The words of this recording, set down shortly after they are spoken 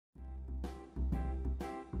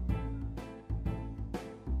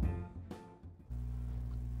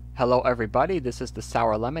Hello everybody, this is the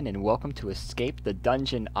Sour Lemon and welcome to Escape the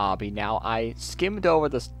Dungeon Obby. Now I skimmed over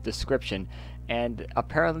the description and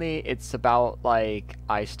apparently it's about like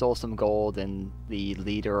I stole some gold and the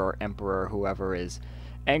leader or emperor, whoever, is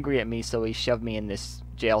angry at me, so he shoved me in this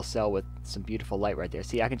jail cell with some beautiful light right there.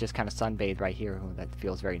 See, I can just kind of sunbathe right here. Oh, that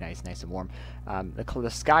feels very nice and warm. The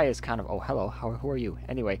sky is kind of, oh hello, who are you?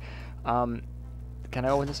 Anyway, can I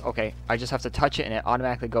open this? Okay, I just have to touch it and it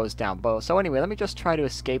automatically goes down. So anyway, let me just try to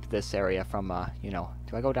escape this area from,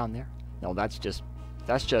 do I go down there? No, that's just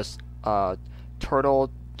turtle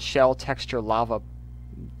shell texture lava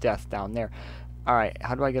death down there. Alright,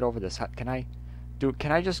 how do I get over this? Can I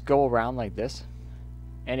just go around like this?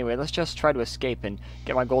 Anyway, let's just try to escape and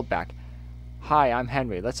get my gold back. Hi, I'm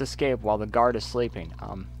Henry. Let's escape while the guard is sleeping.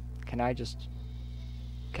 Can I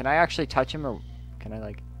actually touch him, or can I,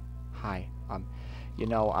 like, hi,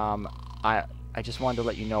 I just wanted to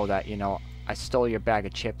let you know that, I stole your bag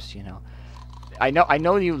of chips, I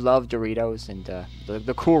know you love Doritos and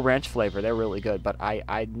the Cool Ranch flavor. They're really good, but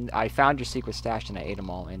I found your secret stash and I ate them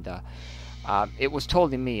all, and it was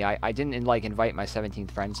totally me. I didn't like invite my 17th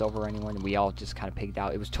friends over or anyone, and we all just kind of pigged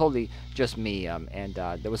out. It was totally just me, and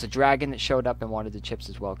there was a dragon that showed up and wanted the chips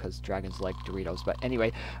as well because dragons like Doritos. But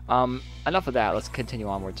anyway, enough of that. Let's continue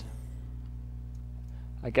onwards.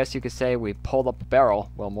 I guess you could say we pulled up a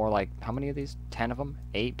barrel. Well, more like, how many of these? 10 of them?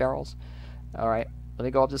 8 barrels? Alright, let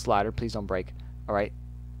me go up this ladder. Please don't break. Alright.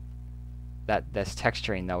 This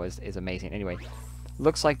texturing, though, is amazing. Anyway,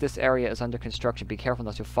 looks like this area is under construction. Be careful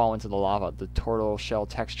not to fall into the lava. The turtle shell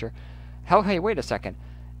texture. Hey, wait a second.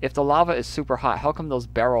 If the lava is super hot, how come those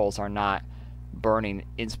barrels are not burning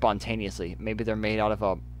spontaneously? Maybe they're made out of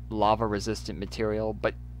a lava-resistant material,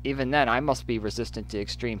 but even then, I must be resistant to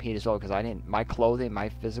extreme heat as well, because my clothing, my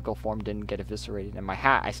physical form didn't get eviscerated, and my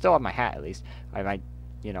hat, I still have my hat at least. my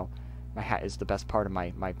hat is the best part of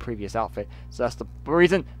my previous outfit, so that's the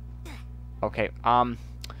reason. Okay,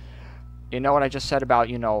 you know what I just said about,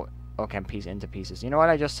 okay, I'm into pieces. You know what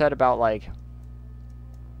I just said about, like,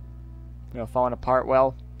 falling apart?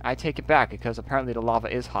 Well, I take it back, because apparently the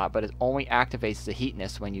lava is hot, but it only activates the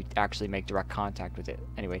heatness when you actually make direct contact with it.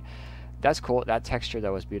 Anyway. That's cool. That texture,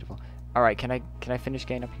 though, is beautiful. Alright, can I finish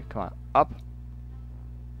getting up here? Come on. Up.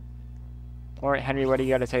 Alright, Henry, what do you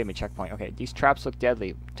got to tell me? Checkpoint. Okay, these traps look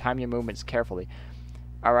deadly. Time your movements carefully.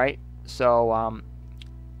 Alright, so,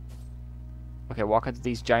 okay, walk into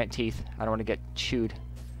these giant teeth. I don't want to get chewed.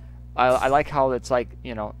 I like how it's like,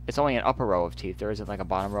 it's only an upper row of teeth. There isn't like a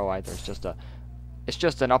bottom row either. It's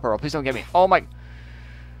just an upper row. Please don't get me. Oh my.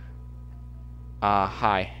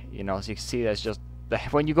 Hi. As you can see, that's just,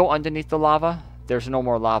 when you go underneath the lava, there's no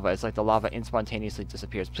more lava. It's like the lava instantaneously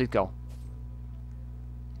disappears. Please go.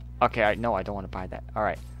 Okay, no, I don't want to buy that.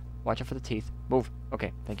 Alright. Watch out for the teeth. Move.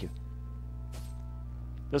 Okay, thank you.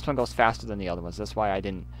 This one goes faster than the other ones. That's why I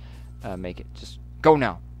didn't make it. Just go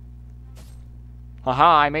now.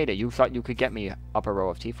 Haha, I made it. You thought you could get me upper row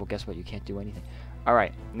of teeth. Well, guess what? You can't do anything.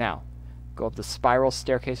 Alright, now. Go up the spiral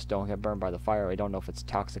staircase. Don't get burned by the fire. I don't know if it's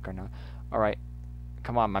toxic or not. Alright.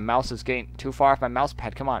 Come on, my mouse is getting too far off my mouse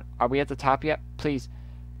pad. Come on. Are we at the top yet? Please.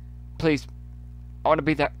 Please. I want to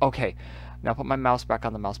be there. Okay. Now put my mouse back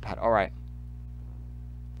on the mouse pad. Alright.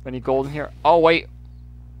 Any gold in here? Oh, wait.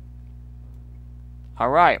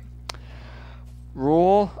 Alright.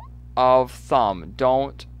 Rule of thumb.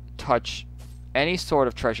 Don't touch any sort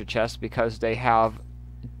of treasure chest because they have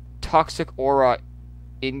toxic aura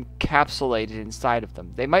encapsulated inside of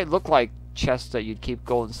them. They might look like chests that you'd keep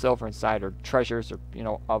gold and silver inside, or treasures, or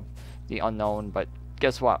of the unknown, but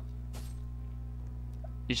guess what,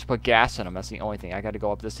 you just put gas in them. That's the only thing. I gotta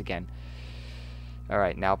go up this again.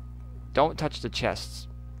 Alright, now don't touch the chests.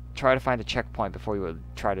 Try to find a checkpoint before you would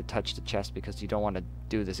try to touch the chest, because you don't want to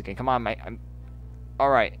do this again. Come on, mate.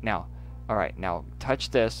 Alright, now touch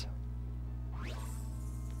this.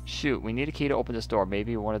 Shoot, we need a key to open this door.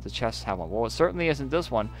 Maybe one of the chests have one. Well, it certainly isn't this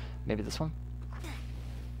one. Maybe this one.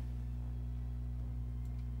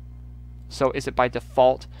 So is it by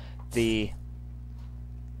default the...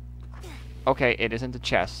 Okay, it isn't the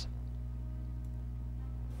chest.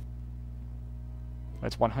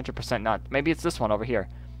 It's 100% not. Maybe it's this one over here.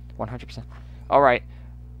 100%. Alright.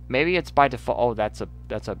 Maybe it's by default. Oh, that's a...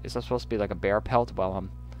 Is that supposed to be like a bear pelt? Well,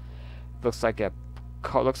 looks like a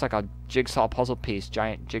jigsaw puzzle piece.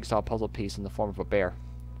 Giant jigsaw puzzle piece in the form of a bear.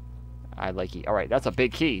 I like it. Alright, that's a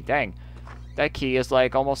big key. Dang. That key is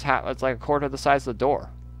like almost half... It's like a quarter of the size of the door.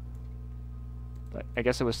 But I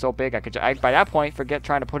guess it was so big, by that point, forget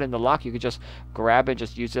trying to put in the lock. You could just grab it,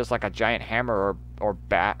 just use this like a giant hammer or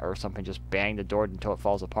bat or something. Just bang the door until it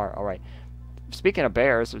falls apart. Alright. Speaking of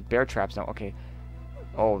bears, there's bear traps now. Okay.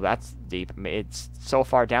 Oh, that's deep. It's so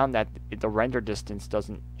far down that the render distance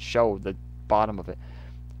doesn't show the bottom of it.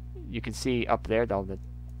 You can see up there, though,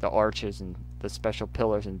 the arches and the special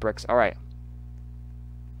pillars and bricks. Alright.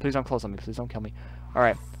 Please don't close on me. Please don't kill me.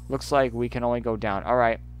 Alright. Looks like we can only go down.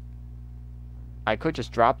 Alright. I could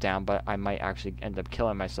just drop down, but I might actually end up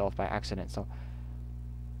killing myself by accident. So,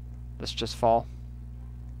 let's just fall.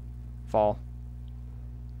 Fall.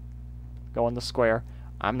 Go in the square.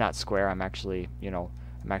 I'm not square. I'm actually,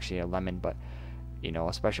 I'm actually a lemon, but,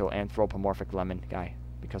 a special anthropomorphic lemon guy.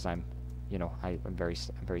 Because I'm, I'm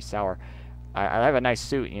very sour. I have a nice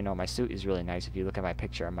suit. My suit is really nice. If you look at my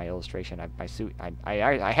picture and my illustration, my suit,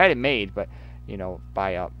 I had it made, but,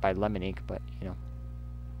 by Lemon Ink, but,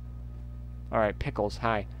 Alright, Pickles,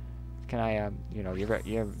 hi. Can I,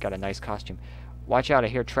 you've got a nice costume. Watch out, I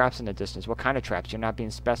hear traps in the distance. What kind of traps? You're not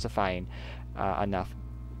being specifying enough.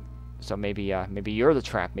 So maybe you're the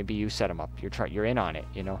trap. Maybe you set them up. You're in on it,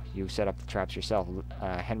 You set up the traps yourself.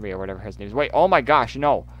 Henry or whatever his name is. Wait, oh my gosh,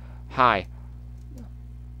 no. Hi.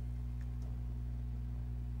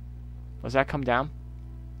 Does that come down?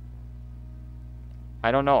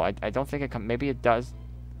 I don't know. I don't think it maybe it does.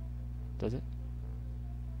 Does it?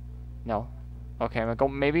 No. Okay, I'm gonna go.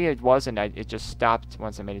 Maybe it wasn't. It just stopped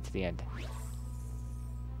once I made it to the end.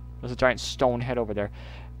 There's a giant stone head over there.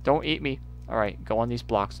 Don't eat me. Alright, go on these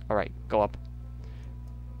blocks. Alright, go up.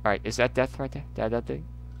 Alright, is that death right there? That thing?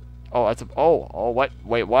 Oh, that's a... Oh, what?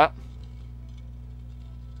 Wait, what?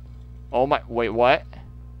 Oh my... Wait, what?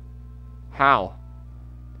 How?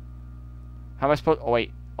 How am I supposed... Oh,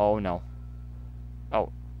 wait. Oh, no.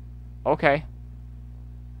 Oh. Okay.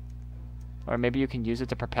 Or maybe you can use it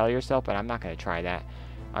to propel yourself, but I'm not going to try that.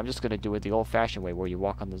 I'm just going to do it the old-fashioned way, where you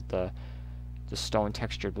walk on the stone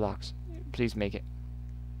textured blocks. Please make it.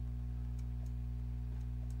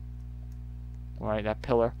 Alright, that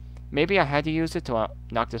pillar. Maybe I had to use it to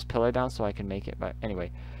knock this pillar down so I can make it, but anyway.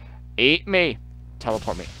 Eat me!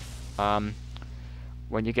 Teleport me.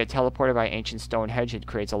 When you get teleported by ancient stone hedge, it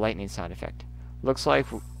creates a lightning sound effect. Looks like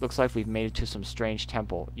we've made it to some strange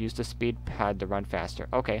temple. Use the speed pad to run faster.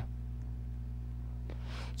 Okay.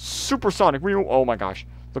 Supersonic. Oh my gosh!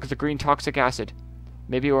 Look at the green toxic acid.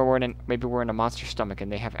 Maybe we're in a monster stomach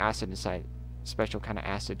and they have acid inside. Special kind of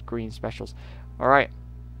acid. Green specials. All right.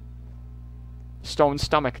 Stone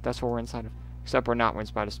stomach. That's what we're inside of. Except we're not. We're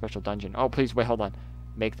inside a special dungeon. Oh please wait. Hold on.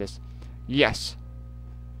 Make this. Yes.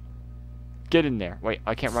 Get in there. Wait.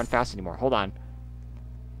 I can't run fast anymore. Hold on.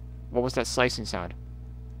 What was that slicing sound?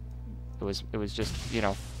 It was just,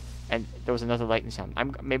 and there was another lightning sound.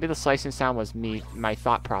 Maybe the slicing sound was my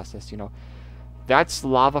thought process, That's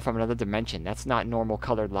lava from another dimension. That's not normal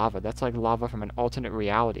colored lava. That's like lava from an alternate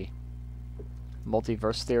reality.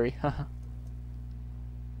 Multiverse theory.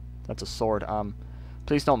 That's a sword.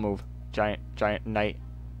 Please don't move. Giant knight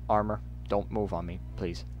armor. Don't move on me,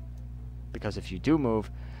 please. Because if you do move,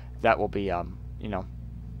 that will be,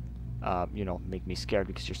 make me scared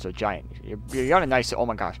because you're so giant. You got a nice... Oh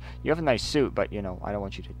my gosh. You have a nice suit, but, I don't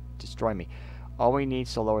want you to destroy me. All we need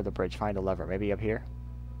is to lower the bridge. Find a lever. Maybe up here?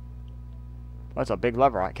 That's a big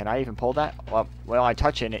lever. Can I even pull that? Well, I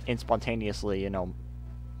touch it and it spontaneously,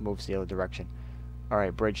 moves the other direction.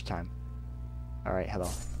 Alright, bridge time. Alright, hello.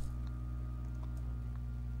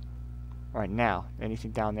 Alright, now.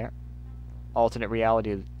 Anything down there? Alternate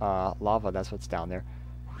reality lava. That's what's down there.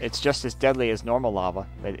 It's just as deadly as normal lava.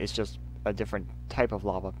 It's just a different type of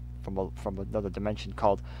lava from another dimension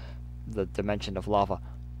called the Dimension of Lava.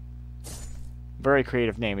 Very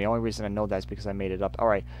creative name. The only reason I know that is because I made it up.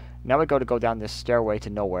 Alright, now we go down this stairway to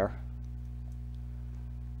nowhere.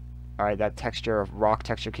 Alright, that rock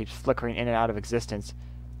texture keeps flickering in and out of existence.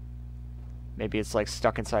 Maybe it's like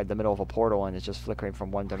stuck inside the middle of a portal and it's just flickering from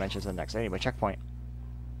one dimension to the next. Anyway, checkpoint.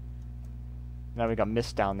 Now we got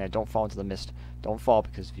mist down there. Don't fall into the mist. Don't fall,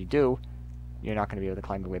 because if you do, you're not going to be able to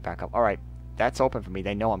climb your way back up. Alright, that's open for me.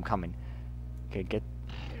 They know I'm coming. Okay,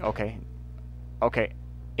 Okay. Okay.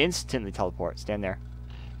 Instantly teleport. Stand there.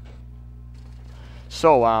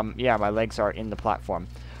 So, yeah, my legs are in the platform.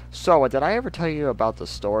 So, did I ever tell you about the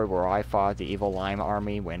story where I fought the evil lime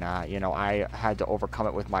army when, I had to overcome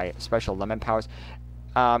it with my special lemon powers?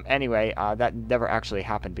 Anyway, that never actually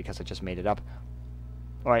happened because I just made it up.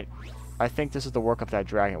 Alright. I think this is the work of that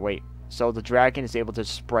dragon. Wait, so the dragon is able to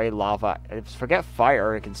spray lava. Forget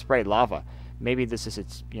fire, it can spray lava. Maybe this is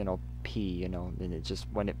its, pee, and it just,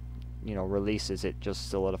 when it, releases, it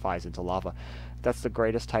just solidifies into lava. That's the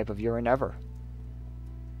greatest type of urine ever.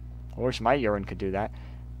 I wish my urine could do that.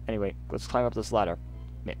 Anyway, let's climb up this ladder.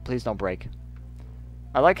 Please don't break.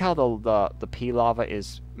 I like how the pea lava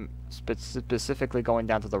is specifically going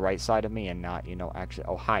down to the right side of me and not, actually...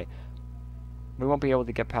 Oh, hi. We won't be able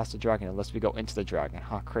to get past the dragon unless we go into the dragon.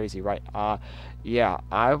 Huh, crazy, right? Yeah,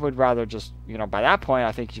 I would rather just, you know, by that point,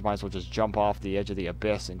 I think you might as well just jump off the edge of the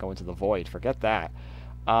abyss and go into the void. Forget that.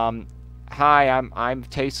 Hi, I'm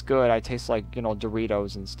taste good. I taste like, you know,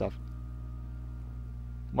 Doritos and stuff.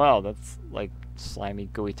 Well, that's like slimy,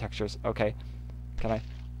 gooey textures. Okay. Can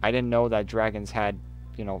I didn't know that dragons had,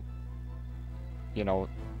 you know,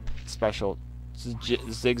 special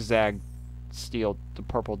zigzag steel, the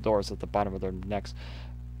purple doors at the bottom of their necks.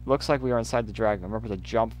 Looks like we are inside the dragon. Remember to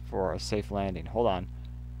jump for a safe landing. Hold on.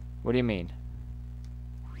 What do you mean?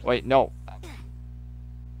 Wait, no.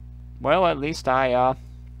 Well, at least I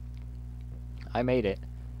made it.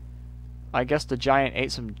 I guess the giant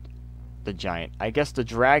ate some... I guess the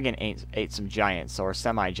dragon ate some giants, or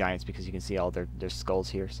semi-giants, because you can see all their skulls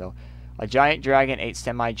here. So, a giant dragon ate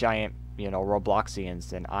semi-giant, you know,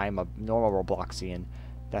 Robloxians, and I'm a normal Robloxian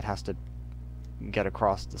that has to get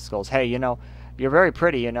across the skulls. Hey, you know, you're very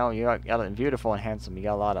pretty, you know, you're beautiful and handsome. You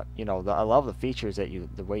got a lot of, you know, I love the features that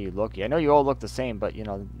the way you look. I know you all look the same, but, you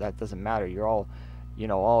know, that doesn't matter. You're all, you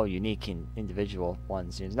know, all unique and individual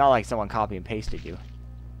ones. It's not like someone copy and pasted you.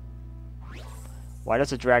 Why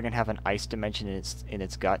does a dragon have an ice dimension in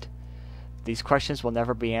its gut? These questions will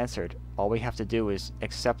never be answered. All we have to do is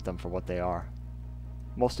accept them for what they are.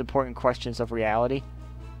 Most important questions of reality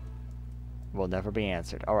will never be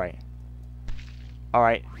answered. Alright.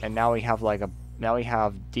 Alright, and now we have like now we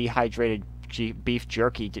have dehydrated beef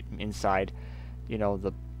jerky inside. You know,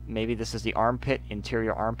 maybe this is the armpit,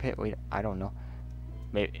 interior armpit. Wait, I don't know.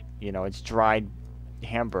 Maybe, you know, it's dried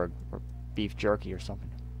hamburger or beef jerky or something.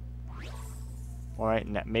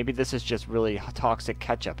 Alright, maybe this is just really toxic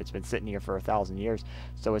ketchup. It's been sitting here for 1,000 years.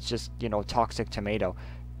 So it's just, you know, toxic tomato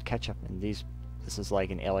ketchup. And this is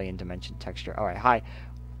like an alien dimension texture. Alright, hi.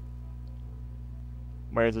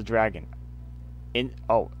 Where's the dragon?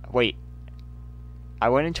 Oh, wait. I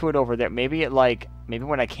went into it over there. Maybe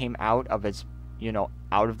when I came out of its, you know,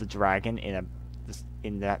 out of the dragon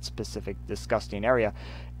in that specific disgusting area,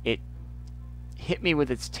 it hit me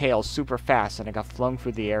with its tail super fast and I got flung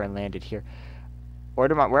through the air and landed here. Where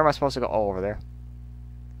am I supposed to go? Oh, over there.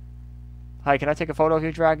 Hi, can I take a photo of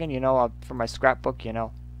you, dragon? You know, for my scrapbook, you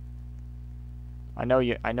know. I know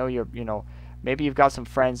you're, you know, maybe you've got some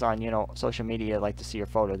friends on, you know, social media that like to see your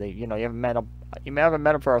photo. They, you know, you haven't met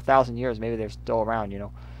them for 1,000 years. Maybe they're still around, you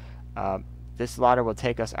know. This ladder will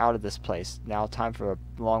take us out of this place. Now, time for a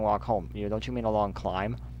long walk home. You know, don't you mean a long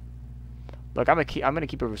climb? Look, I'm gonna keep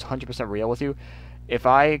it 100% real with you. If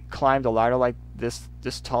I climbed a ladder like this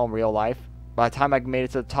tall in real life, by the time I made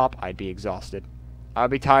it to the top, I'd be exhausted. I'd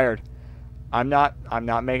be tired. I'm not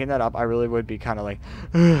making that up. I really would be kind of like,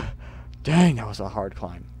 dang, that was a hard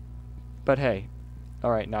climb. But hey,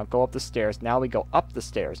 all right, now go up the stairs. Now we go up the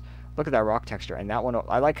stairs. Look at that rock texture, and that one.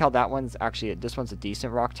 I like how that one's actually, this one's a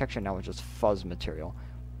decent rock texture. Now it's just fuzz material.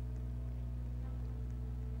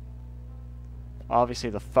 Obviously,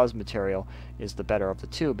 the fuzz material is the better of the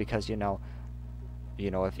two because you know,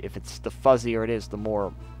 if it's the fuzzier it is, the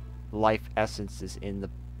more life essence is in the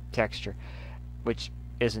texture, which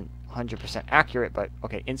isn't 100% accurate, but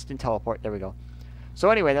okay, instant teleport, there we go. So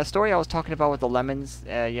anyway, that story I was talking about with the lemons,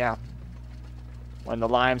 yeah, and the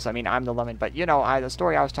limes, I mean, I'm the lemon, but you know, the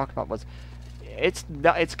story I was talking about was, it's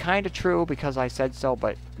kind of true because I said so,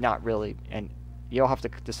 but not really, and you'll have to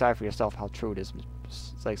decide for yourself how true it is.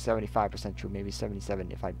 It's like 75% true, maybe 77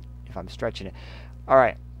 if I'm stretching it. All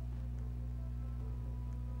right.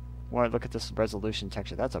 Want to look at this resolution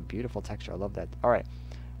texture? That's a beautiful texture. I love that. All right,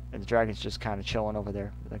 and the dragon's just kind of chilling over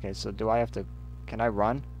there. Okay, so do I have to? Can I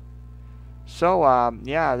run? So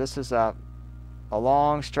yeah, this is a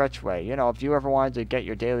long stretch way. You know, if you ever wanted to get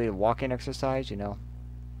your daily walking exercise, you know,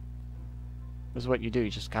 this is what you do. You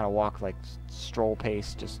just kind of walk like stroll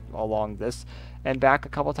pace, just along this and back a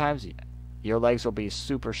couple times. Your legs will be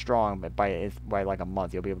super strong, but by like a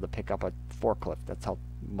month, you'll be able to pick up a forklift. That's how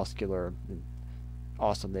muscular and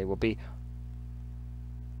awesome they will be.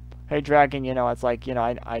 Hey dragon, you know, it's like, you know,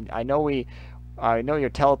 I know you're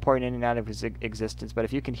teleporting in and out of existence, but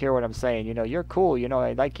if you can hear what I'm saying, you know, you're cool. You know,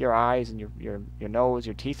 I like your eyes and your nose,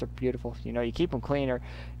 your teeth are beautiful. You know, you keep them cleaner,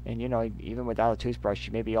 and you know, even without a toothbrush,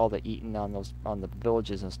 maybe all the eating on the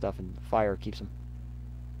villages and stuff, and the fire keeps them.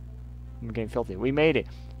 I'm getting filthy. We made it.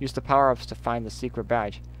 Use the power-ups to find the secret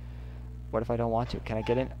badge. What if I don't want to? Can I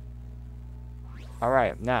get in? All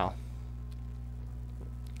right, now.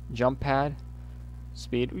 Jump pad,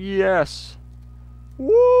 speed, yes,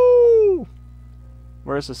 woo!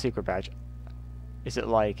 Where's the secret badge? Is it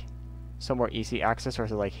like somewhere easy access, or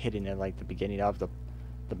is it like hidden in like the beginning of the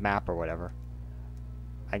map or whatever?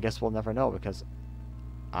 I guess we'll never know because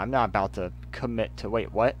I'm not about to commit to,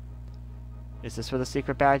 wait, what? Is this where the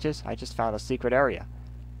secret badge is? I just found a secret area.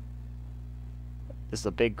 This is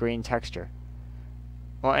a big green texture.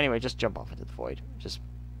 Well, anyway, just jump off into the void. Just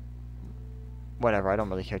whatever. I don't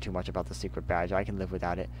really care too much about the secret badge. I can live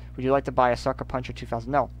without it. Would you like to buy a Sucker Puncher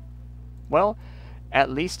 2000? No. Well, at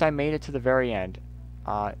least I made it to the very end.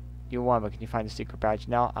 You won, but can you find the secret badge?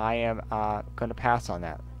 No, I am going to pass on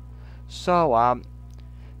that. So,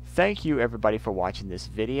 thank you everybody for watching this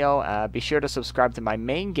video. Be sure to subscribe to my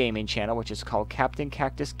main gaming channel, which is called Captain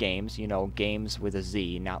Cactus Games. You know, games with a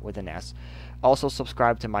Z, not with an S. Also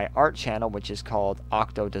subscribe to my art channel, which is called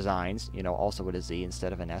OCTO-DESIGNZ, you know, also with a Z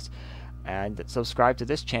instead of an S. And subscribe to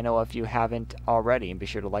this channel if you haven't already, and be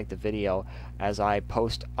sure to like the video, as I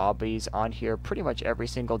post Obbys on here pretty much every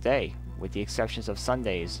single day, with the exceptions of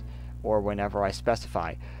Sundays or whenever I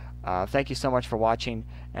specify. Thank you so much for watching,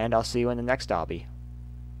 and I'll see you in the next Obby.